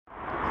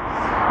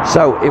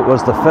So it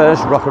was the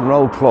first rock and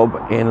roll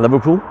club in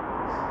Liverpool.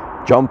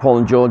 John, Paul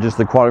and George's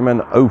The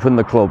Quarrymen opened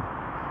the club.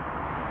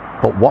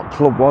 But what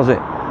club was it?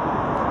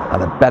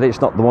 And I bet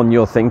it's not the one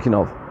you're thinking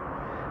of.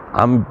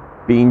 I'm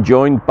being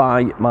joined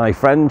by my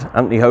friend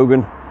Anthony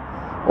Hogan,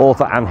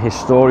 author and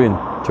historian,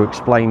 to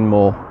explain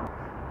more.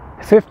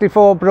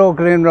 54 Broad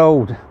Green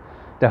Road,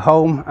 the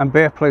home and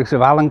birthplace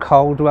of Alan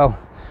Caldwell.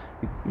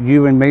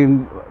 You and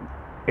me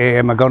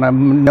are going to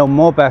know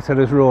more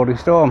better as Rory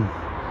Storm.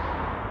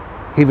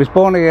 He was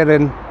born here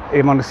on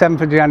the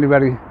 7th of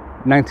January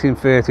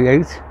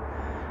 1938.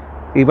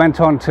 He went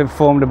on to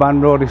form the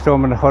band Rory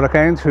Storm and the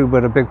Hurricanes, who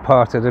were a big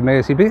part of the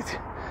Mersey beat.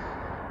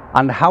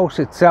 And the house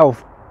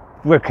itself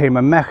became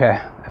a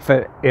mecca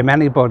for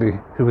anybody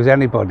who was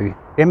anybody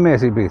in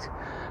Mersey beat.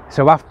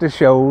 So after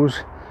shows,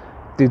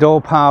 they'd all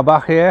power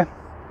back here,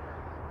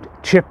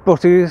 chip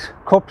butties,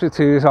 cups of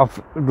teas off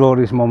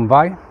Rory's mum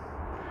Vi.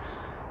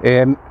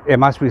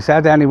 As we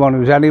said, anyone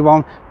who's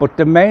anyone, but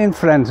the main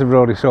friends of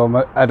Rory Storm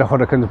at the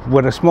Hurricanes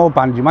were a small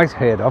band you might have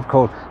heard of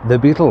called The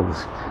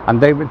Beatles, and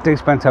they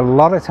spent a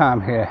lot of time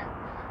here.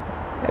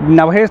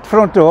 Now here's the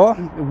front door,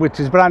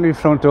 which is a brand new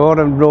front door,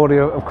 and Rory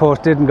of course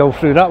didn't go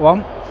through that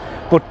one,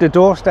 but the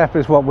doorstep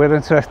is what we're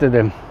interested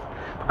in,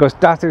 because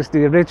that is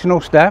the original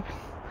step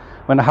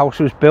when the house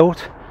was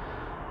built.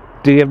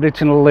 The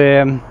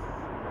original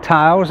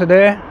tiles are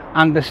there,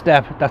 and the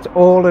step, that's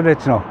all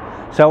original.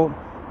 So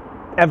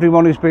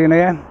everyone who's been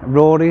here,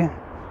 Rory,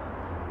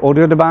 all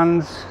the other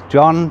bands,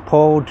 John,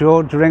 Paul,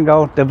 George,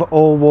 Ringo, they've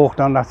all walked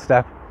on that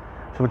step.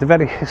 So it's a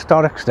very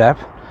historic step.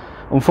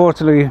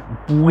 Unfortunately,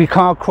 we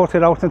can't cut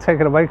it out and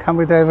take it away, can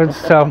we, David?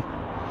 So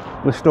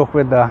we're stuck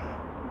with that.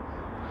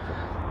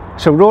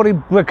 So Rory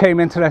became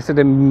interested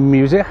in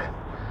music,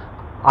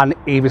 and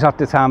he was at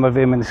the time of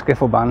him in the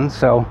skiffle band,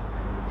 so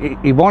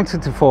he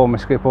wanted to form a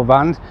skiffle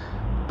band,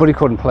 but he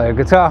couldn't play a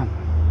guitar.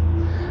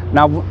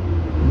 Now,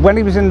 when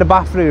he was in the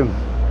bathroom,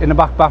 in the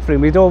back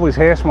bathroom, he'd always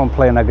hear someone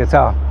playing a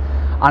guitar,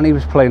 and he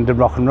was playing the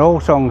rock and roll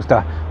songs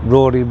that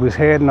Rory was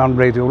hearing on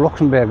Radio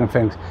Luxembourg and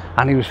things,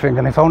 and he was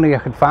thinking, if only I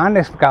could find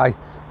this guy,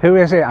 who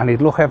is it? And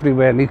he'd look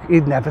everywhere and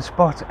he'd never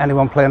spot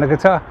anyone playing a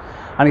guitar,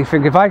 and he'd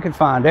think, if I could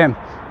find him,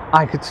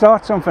 I could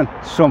start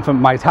something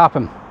might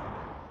happen.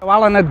 So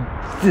Alan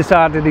had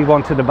decided he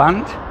wanted a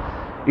band,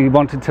 he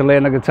wanted to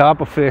learn a guitar,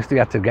 but first he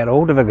had to get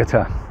hold of a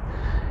guitar.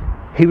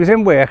 He was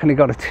in work and he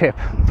got a tip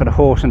for the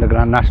horse in the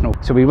Grand National.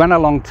 So he went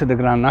along to the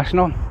Grand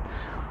National,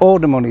 all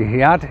the money he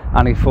had,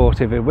 and he thought,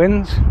 if it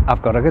wins,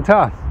 I've got a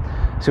guitar.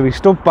 So he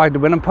stood by the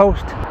winning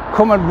post,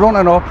 coming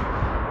running up,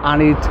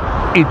 and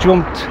he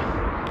jumped,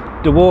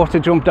 the water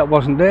jump that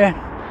wasn't there,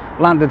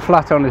 landed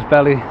flat on his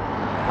belly,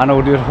 and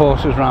all the other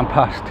horses ran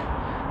past,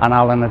 and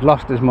Alan had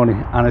lost his money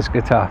and his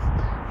guitar,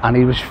 and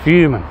he was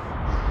fuming.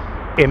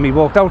 He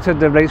walked out to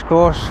the race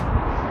course.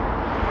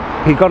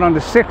 He got on the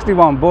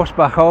 61 bus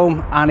back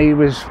home, and he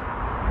was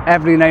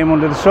every name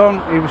under the sun.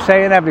 He was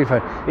saying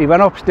everything. He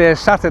went upstairs,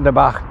 sat at the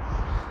back,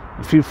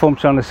 a few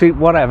thumps on the seat,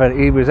 whatever.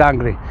 He was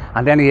angry,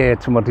 and then he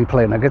heard somebody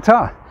playing a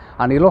guitar,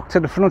 and he looked to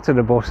the front of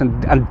the bus,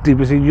 and there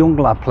was a young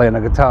lad playing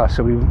a guitar.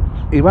 So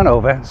he went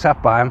over,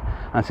 sat by him,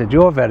 and said,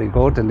 "You're very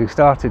good," and he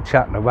started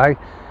chatting away.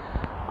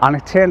 And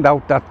it turned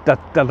out that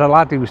the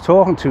lad he was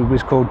talking to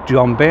was called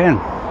John Byrne,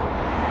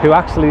 who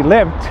actually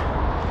lived.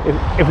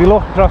 If we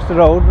look across the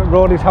road,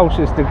 Rory's house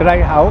is the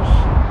grey house,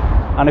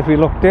 and if we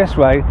look this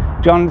way,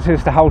 John's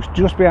is the house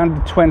just behind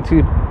the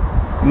 20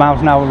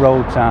 miles an hour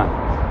road sign.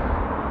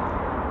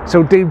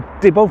 So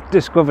they both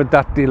discovered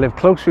that they lived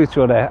close to each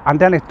other, and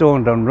then it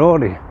dawned on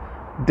Rory,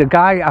 the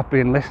guy I've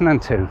been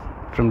listening to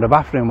from the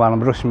bathroom while I'm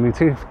brushing my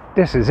teeth,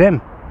 this is him.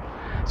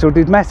 So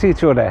they'd met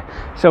each other.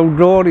 So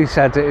Rory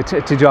said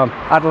to John,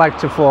 "I'd like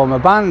to form a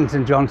band,"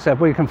 and John said,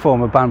 "Well, you can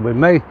form a band with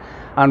me."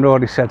 And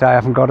Rory said, "I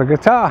haven't got a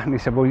guitar." And he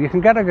said, "Well, you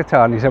can get a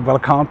guitar." And he said, "Well, I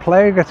can't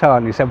play a guitar."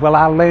 And he said, "Well,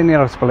 I'll learn you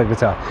how to play a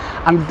guitar."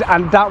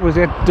 And that was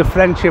it. The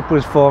friendship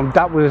was formed.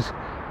 That was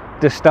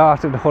the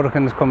start of the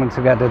Hurricanes coming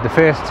together, the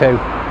first two.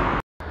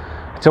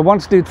 So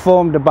once they'd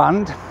formed the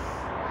band,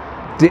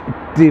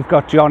 they've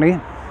got Johnny,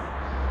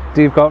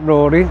 they've got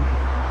Rory,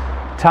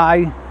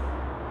 Ty,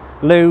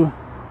 Lou,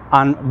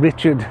 and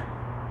Richard,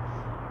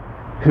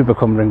 who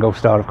become Ringo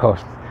Starr, of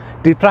course.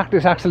 They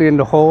practice actually in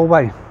the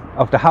hallway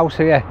of the house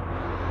here.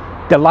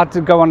 The lads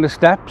would go on the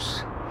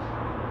steps,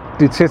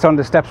 they'd sit on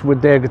the steps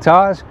with their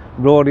guitars,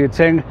 Rory would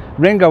sing,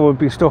 Ringo would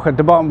be stuck at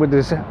the bottom with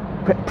his,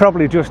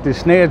 probably just his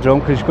snare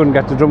drum, because you couldn't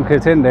get the drum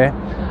kit in there,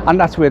 and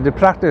that's where they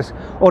practice,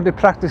 or they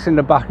practice in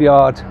the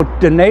backyard.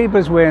 But the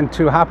neighbours weren't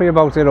too happy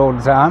about it all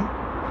the time,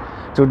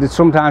 so they'd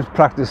sometimes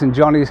practice in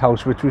Johnny's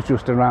house, which was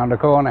just around the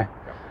corner.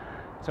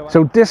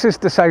 So this is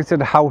the site of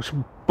the house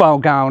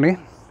Balgownie,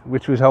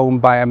 which was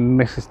owned by a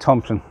Mrs.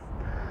 Thompson.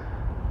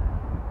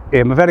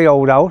 A very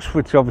old house,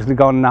 which is obviously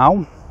gone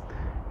now.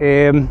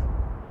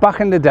 Back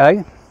in the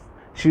day,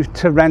 she used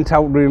to rent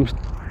out rooms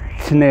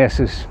to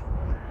nurses.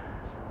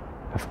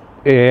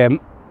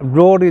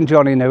 Rory and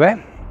Johnny knew it,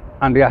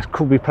 and they asked,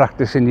 "Could we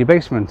practice in your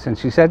basement?" And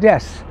she said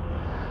yes.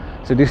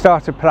 So they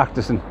started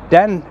practicing.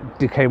 Then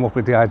they came up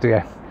with the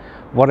idea,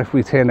 what if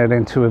we turn it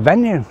into a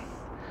venue?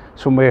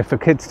 somewhere for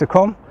kids to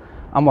come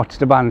and watch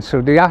the band.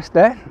 So they asked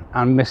her,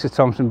 and Mrs.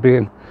 Thompson,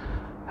 being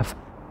a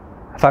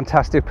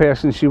fantastic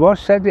person she was,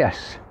 said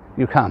yes,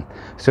 you can.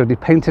 So they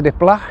painted it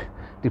black,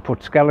 they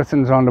put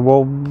skeletons on the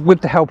wall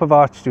with the help of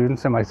art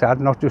students, I might add,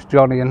 not just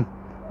Johnny and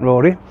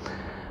Rory,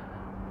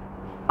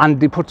 and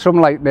they put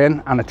some lighting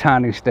in and a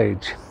tiny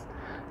stage.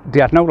 They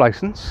had no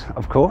license,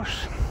 of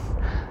course.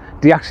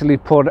 They actually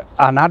put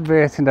an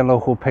advert in the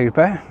local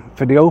paper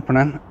for the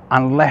opening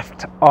and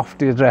left off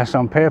the address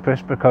on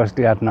purpose because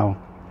they had no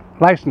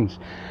license.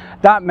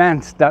 That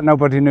meant that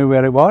nobody knew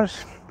where it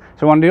was.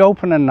 So on the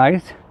opening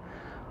night,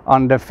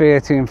 on the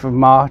 13th of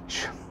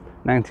March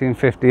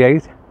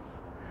 1958,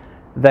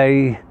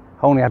 they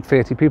only had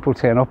 30 people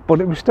turn up,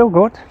 but it was still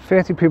good.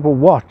 30 people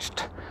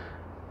watched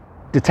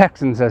the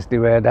Texans, as they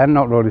were then,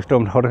 not Rory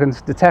Storm,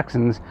 Hurricanes, the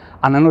Texans,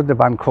 and another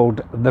band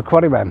called the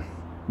Quarrymen,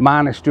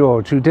 minus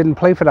George, who didn't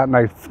play for that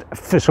night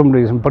for some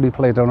reason, but he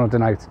played on other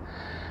nights.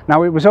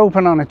 Now, it was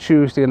open on a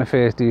Tuesday and a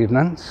Thursday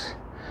evenings.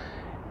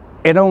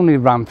 It only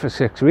ran for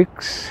 6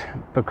 weeks,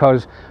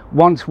 because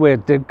once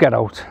word did get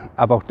out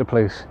about the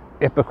place,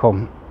 it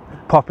became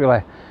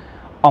popular.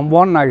 On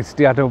one night,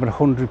 they had over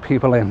 100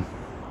 people in.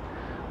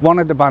 One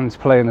of the bands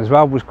playing as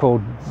well was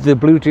called the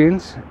Blue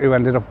Jeans, who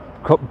ended up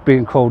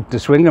being called the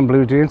Swinging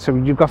Blue Jeans. So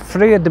you've got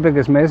 3 of the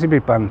biggest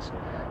Merseybeat bands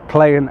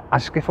playing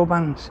as skiffle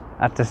bands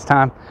at this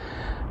time.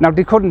 Now,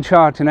 they couldn't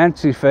charge an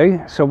entry fee,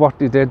 so what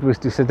they did was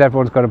they said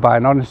everyone's got to buy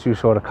an orange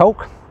juice or a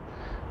Coke.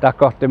 That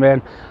got them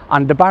in,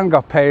 and the band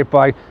got paid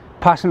by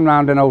passing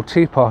around an old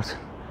teapot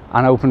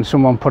and hoping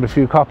someone put a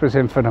few coppers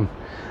in for them.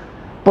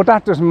 But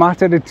that doesn't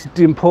matter. It's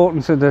the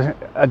importance of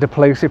the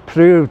place. It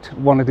proved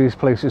one of these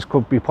places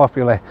could be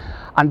popular,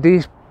 and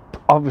these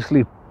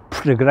obviously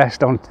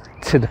progressed on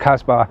to the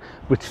Casbah,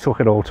 which took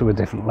it all to a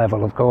different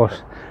level, of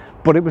course.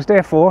 But it was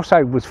their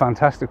foresight, was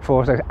fantastic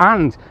foresight,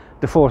 and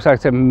the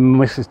foresight of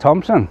Mrs.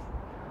 Thompson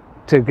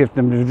to give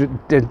them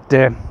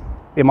the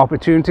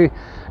opportunity.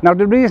 Now,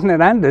 the reason it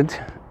ended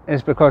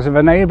is because of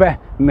a neighbour,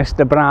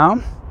 Mr.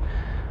 Brown,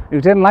 who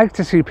didn't like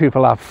to see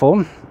people have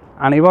fun,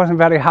 and he wasn't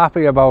very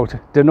happy about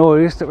the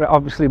noise.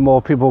 Obviously,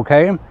 more people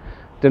came.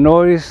 The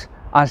noise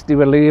as they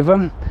were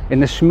leaving, in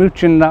the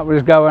smooching that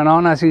was going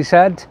on, as he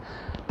said,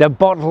 the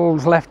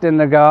bottles left in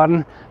the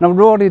garden. Now,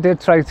 Rory did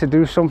try to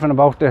do something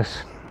about this,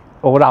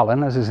 or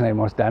Alan, as his name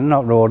was then,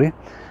 not Rory,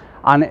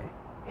 and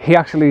he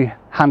actually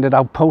handed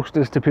out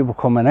posters to people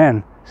coming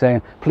in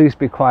saying, please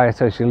be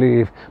quiet as you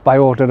leave, by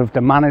order of the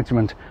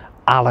management,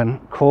 Alan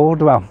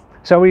Caldwell.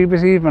 So he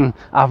was even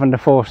having the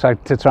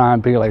foresight to try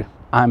and be like,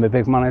 I'm a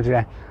big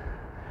manager.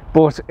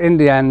 But in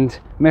the end,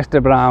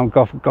 Mr. Brown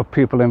got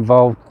people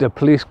involved, the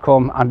police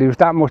come, and there was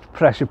that much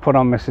pressure put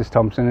on Mrs.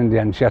 Thompson. In the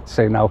end, she had to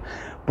say no.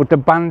 But the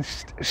band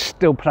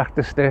still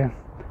practiced there.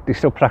 They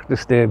still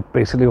practiced there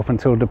basically up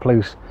until the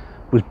place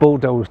was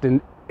bulldozed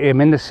in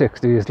the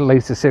 60s,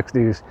 later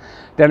 60s.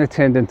 Then it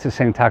turned into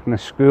St.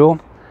 Agnes School,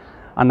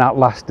 and that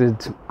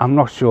lasted, I'm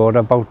not sure,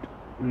 about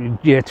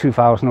year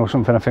 2000 or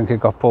something. I think it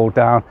got pulled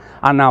down,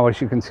 and now,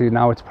 as you can see,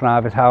 now it's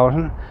private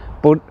housing.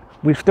 But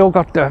we've still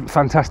got the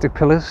fantastic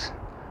pillars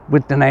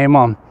with the name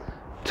on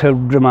to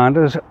remind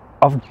us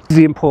of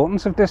the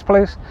importance of this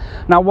place.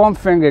 Now, one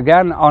thing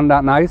again on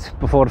that night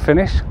before the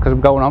finish, because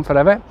I'm going on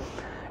forever,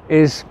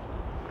 is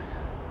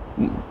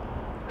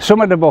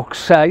some of the books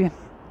say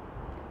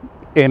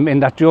in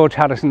that George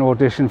Harrison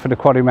auditioned for the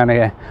Quarrymen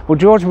here. Well,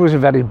 George was a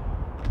very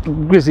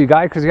busy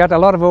guy because he had a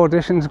lot of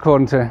auditions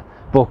according to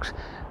books.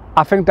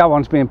 I think that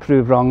one's been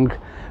proved wrong,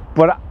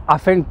 but I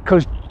think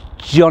because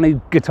Johnny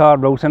Guitar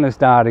wrote in his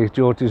diary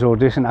George's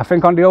audition, I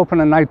think on the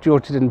opening night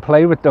George didn't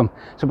play with them,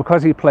 so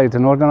because he played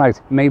another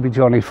night, maybe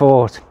Johnny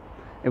thought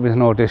it was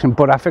an audition,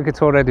 but I think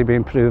it's already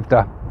been proved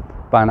that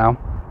by now,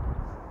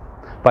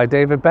 by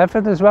David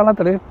Bedford as well, I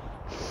believe.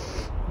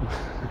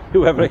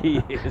 Whoever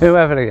he is.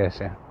 Whoever he is,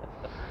 yeah.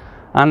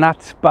 And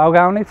that's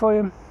Balgownie for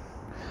you.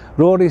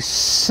 Rory's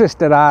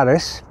sister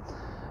Iris,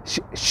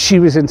 she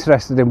was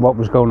interested in what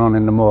was going on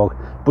in the morgue,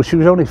 but she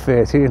was only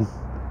 13.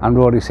 And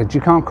Rory said,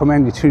 you can't come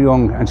in, you're too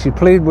young. And she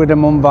pleaded with her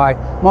mum by,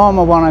 Mum,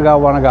 I want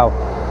to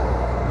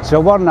go. So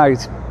one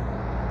night,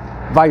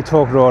 Vi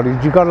talked Rory,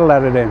 you got to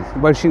let her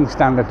in. Well, she can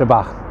stand at the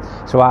back.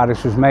 So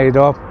Iris was made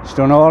up, she's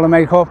done all the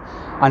makeup,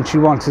 and she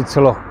wanted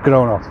to look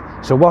grown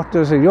up. So what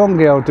does a young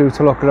girl do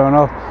to look grown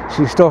up?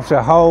 She stuffs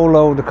a whole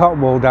load of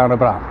cotton wool down her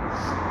bra.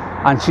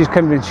 And she's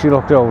convinced she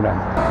looked older.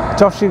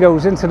 So off she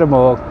goes into the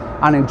morgue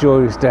and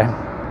enjoys the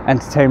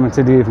entertainment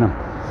of the evening.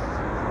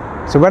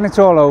 So when it's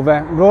all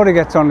over, Rory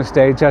gets on the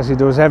stage, as he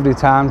does every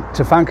time,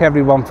 to thank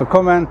everyone for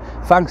coming,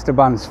 thanks to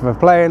bands for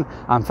playing,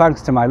 and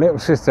thanks to my little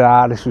sister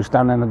Iris, who's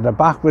standing at the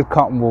back with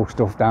cotton wool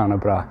stuff down her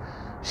bra.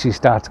 She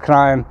starts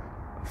crying,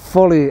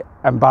 fully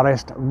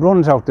embarrassed,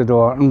 runs out the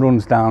door and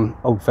runs down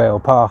Oakvale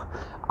Park.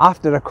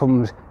 After her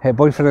comes her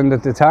boyfriend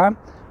at the time,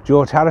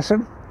 George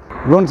Harrison,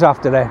 runs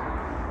after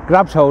her,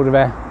 grabs hold of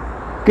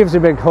her, gives a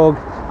big hug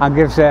and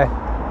gives her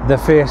the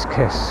first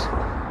kiss.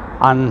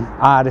 And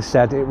Iris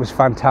said it was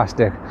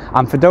fantastic.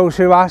 And for those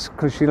who ask,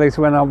 because she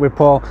later went out with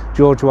Paul,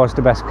 George was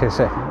the best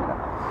kisser.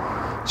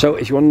 So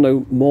if you want to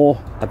know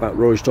more about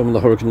Rory Storm and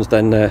the Hurricanes,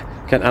 then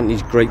get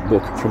Anthony's great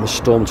book, From a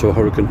Storm to a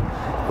Hurricane,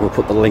 and we'll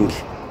put the link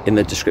in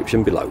the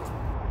description below.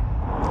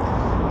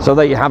 So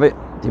there you have it,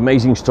 the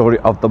amazing story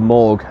of the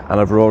Morgue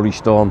and of Rory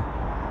Storm.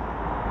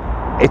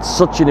 It's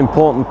such an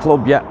important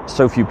club, yet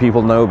so few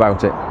people know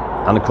about it,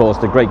 and of course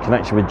the great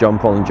connection with John,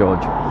 Paul and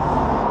George.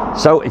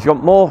 So if you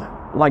want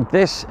more like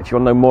this, if you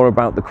want to know more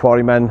about the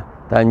Quarrymen,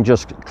 then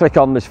just click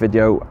on this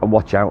video and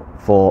watch out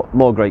for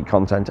more great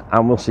content,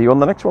 and we'll see you on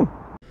the next one.